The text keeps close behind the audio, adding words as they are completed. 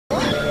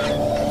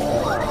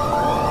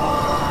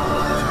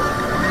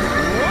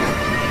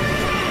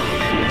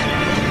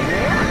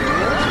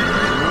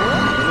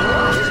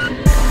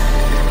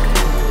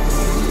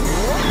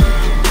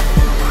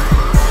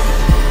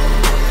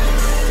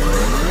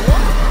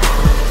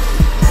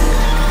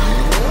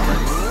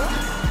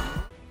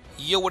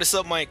Yo, what is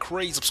up, my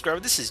crazy subscriber?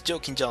 This is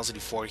Joking Johnson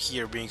 4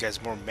 here, bringing you guys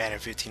more Madden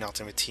 15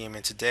 Ultimate Team,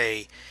 and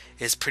today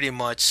is pretty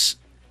much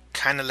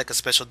kind of like a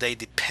special day,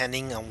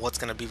 depending on what's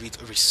gonna be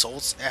the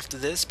results after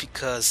this,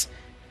 because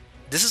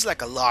this is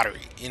like a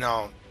lottery.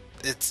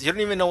 It's you don't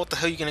even know what the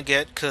hell you're gonna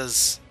get,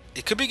 because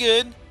it could be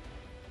good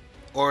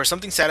or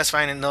something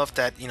satisfying enough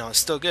that it's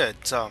still good.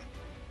 So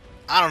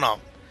I don't know.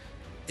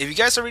 If you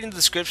guys are reading the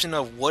description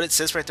of what it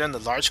says right there in the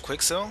large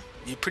Quicksell,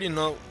 you pretty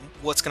know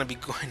what's gonna be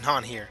going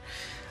on here.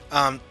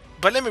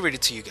 But let me read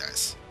it to you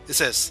guys. It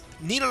says,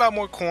 need a lot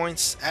more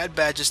coins, add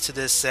badges to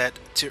this set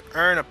to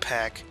earn a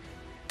pack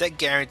that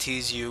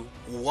guarantees you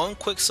one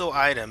Quicksell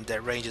item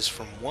that ranges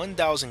from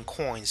 1,000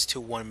 coins to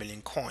 1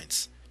 million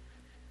coins.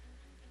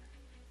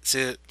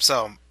 So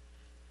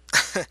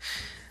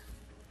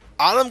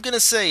all I'm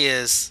gonna say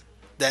is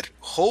that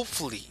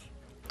hopefully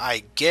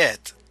I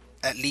get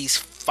at least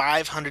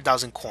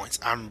 500,000 coins.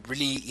 I'm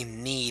really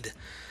in need,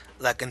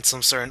 like in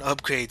some certain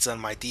upgrades on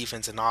my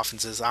defense and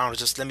offenses. I don't know,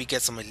 just let me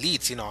get some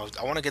elites.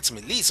 I want to get some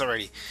elites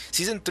already.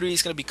 Season 3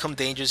 is gonna become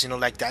dangerous.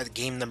 Like that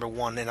game number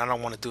 1, and I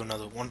don't want to do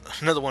another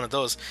one of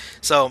those.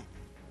 So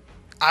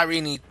I really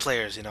need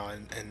players.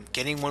 And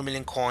getting 1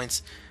 million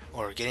coins,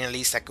 or getting at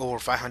least like over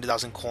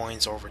 500,000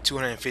 coins, or over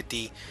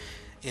 250.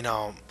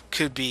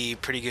 Could be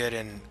pretty good,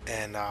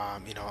 and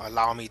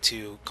allow me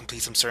to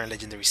complete some certain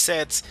legendary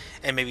sets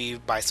and maybe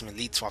buy some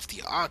elites off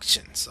the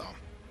auction. So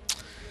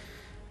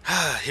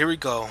here we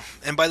go.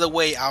 And by the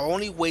way, I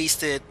only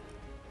wasted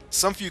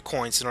some few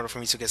coins in order for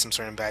me to get some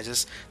certain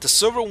badges. The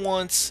silver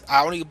ones,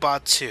 I only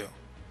bought 2.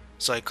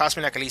 So it cost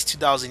me like at least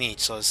 2,000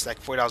 each. So it's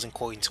like 4,000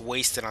 coins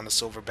wasted on the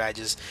silver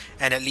badges,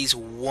 and at least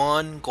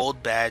 1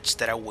 gold badge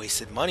that I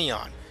wasted money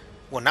on.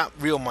 Well, not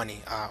real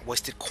money,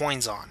 wasted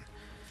coins on.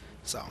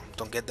 So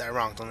don't get that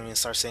wrong. Don't even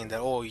start saying that,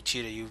 oh, you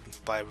cheated, you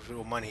buy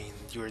real money,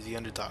 you're the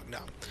underdog. No.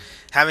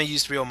 Haven't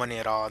used real money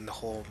at all in the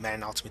whole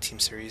Madden Ultimate Team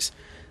series.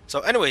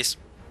 So anyways,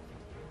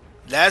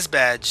 last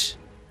badge.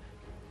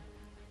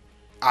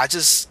 I'm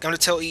gonna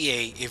tell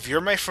EA, if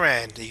you're my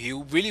friend, if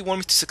you really want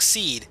me to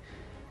succeed,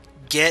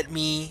 get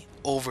me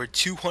over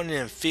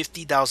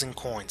 250,000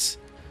 coins.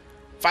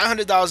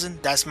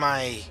 500,000, that's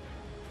my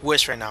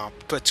wish right now.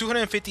 But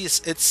 250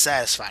 it's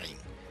satisfying.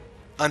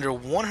 Under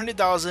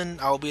 100,000,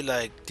 I'll be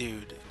like,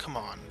 dude, come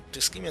on,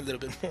 just give me a little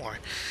bit more.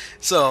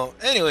 So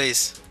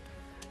anyways,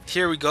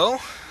 here we go,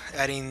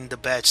 adding the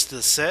badge to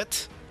the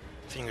set.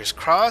 Fingers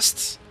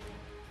crossed.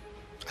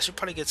 I should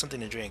probably get something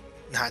to drink.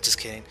 Nah, just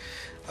kidding.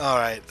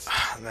 Alright,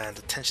 man,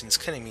 the tension is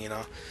killing me,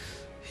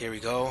 Here we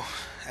go.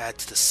 Add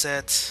to the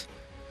set.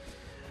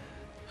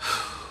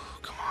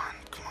 Come on,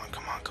 come on,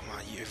 come on, come on.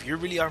 If you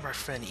really are my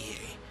friend,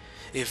 EA,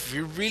 if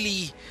you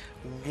really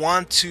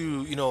want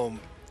to,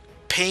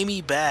 pay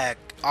me back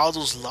all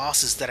those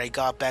losses that I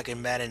got back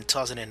in Madden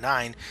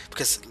 2009,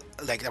 because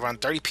like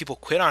around 30 people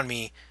quit on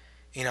me,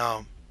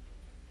 well,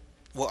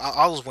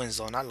 all those wins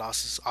though, not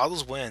losses, all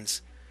those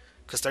wins,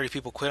 because 30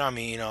 people quit on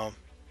me,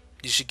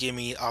 you should give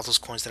me all those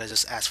coins that I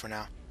just asked for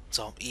now.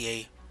 So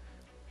EA,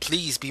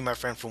 please be my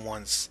friend for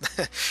once.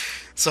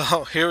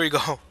 So here we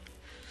go.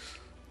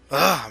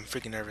 I'm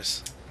freaking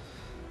nervous.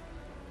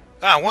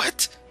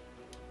 What?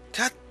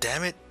 God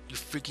damn it, you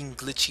freaking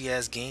glitchy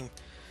ass game.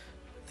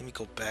 Let me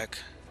go back.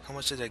 How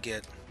much did I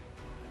get?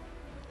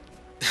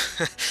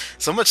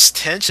 So much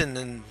tension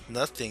and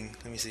nothing.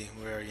 Let me see.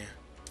 Where are you?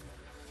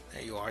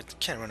 There you are.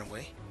 Can't run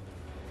away.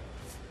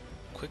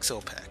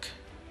 Quicksell pack.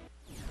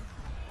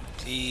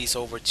 Please,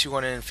 over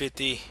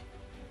 250.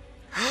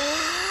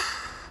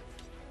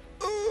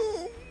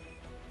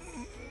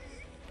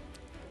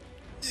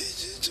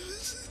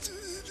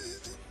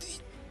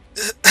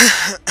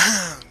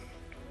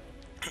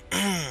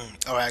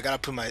 Alright, I gotta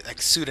put my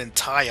suit and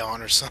tie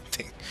on or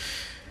something.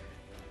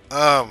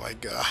 Oh my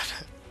god.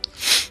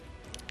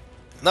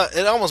 No,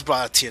 it almost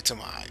brought a tear to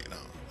my eye,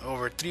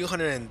 Over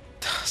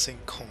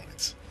 300,000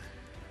 coins.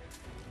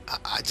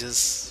 I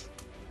just...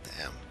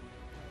 Damn.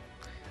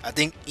 I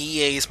think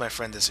EA is my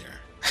friend this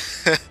year.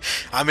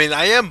 I mean,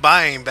 I am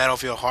buying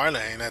Battlefield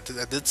Hardline. I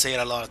did say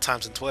it a lot of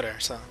times on Twitter,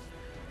 so...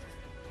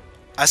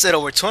 I said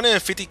over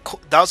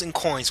 250,000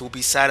 coins will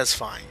be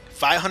satisfying.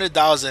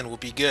 500,000 will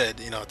be good.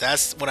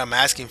 That's what I'm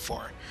asking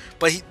for.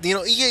 But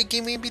EA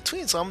gave me in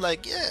between, so I'm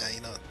like, yeah,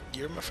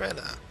 you're my friend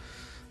now.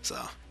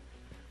 So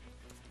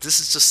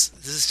this is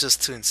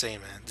just too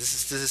insane, man.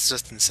 This is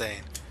just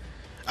insane.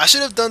 I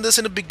should have done this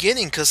in the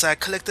beginning, because I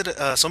collected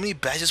so many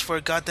badges for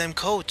a goddamn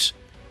coach.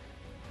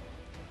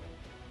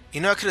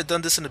 I could have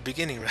done this in the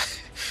beginning, right?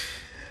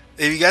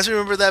 If you guys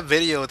remember that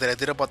video that I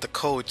did about the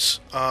coach,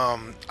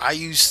 I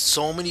used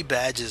so many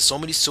badges, so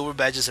many silver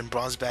badges and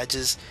bronze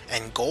badges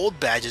and gold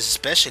badges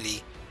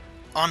especially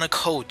on a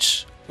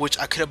coach, which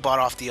I could have bought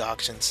off the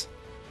auctions.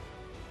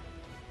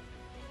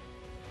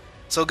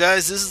 So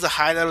guys, this is the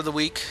highlight of the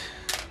week.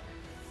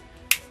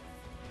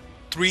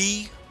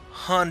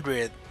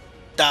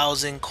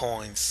 300,000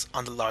 coins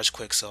on the large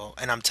Quicksell,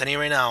 and I'm telling you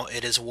right now,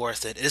 it is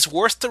worth it. It is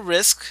worth the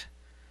risk,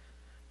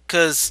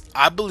 because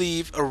I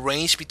believe a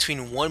range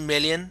between 1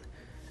 million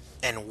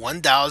and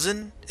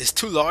 1,000 is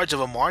too large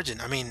of a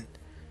margin. I mean,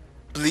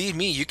 believe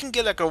me, you can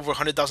get like over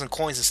 100,000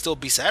 coins and still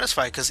be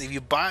satisfied. Because if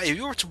you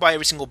were to buy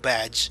every single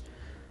badge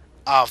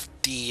of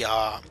the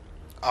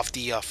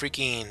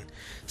freaking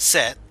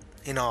set,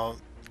 you know,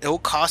 it will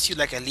cost you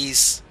like at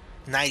least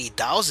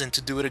 90,000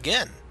 to do it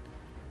again,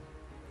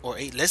 or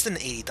less than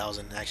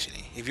 80,000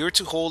 actually. If you were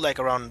to hold like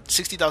around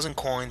 60,000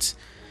 coins,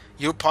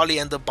 you'll probably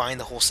end up buying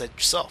the whole set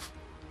yourself.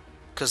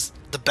 Because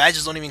the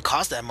badges don't even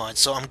cost that much.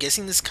 So I'm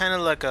guessing this kind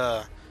of like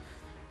a,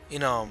 you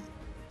know,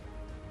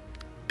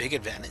 big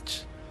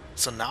advantage.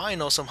 So now I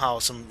know somehow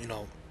some,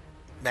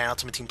 Man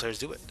Ultimate Team players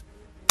do it.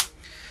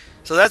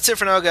 So that's it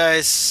for now,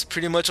 guys.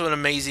 Pretty much an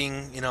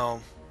amazing,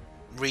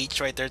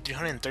 reach right there.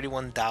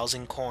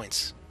 331,000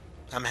 coins.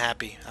 I'm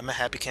happy. I'm a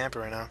happy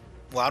camper right now.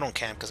 Well, I don't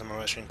camp because I'm a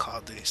Russian Call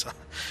of Duty. So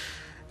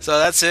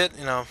that's it.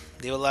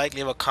 Leave a like,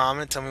 leave a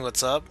comment, tell me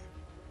what's up.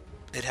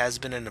 It has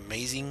been an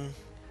amazing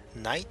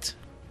night.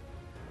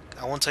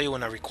 I won't tell you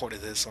when I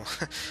recorded this. So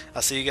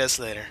I'll see you guys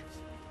later.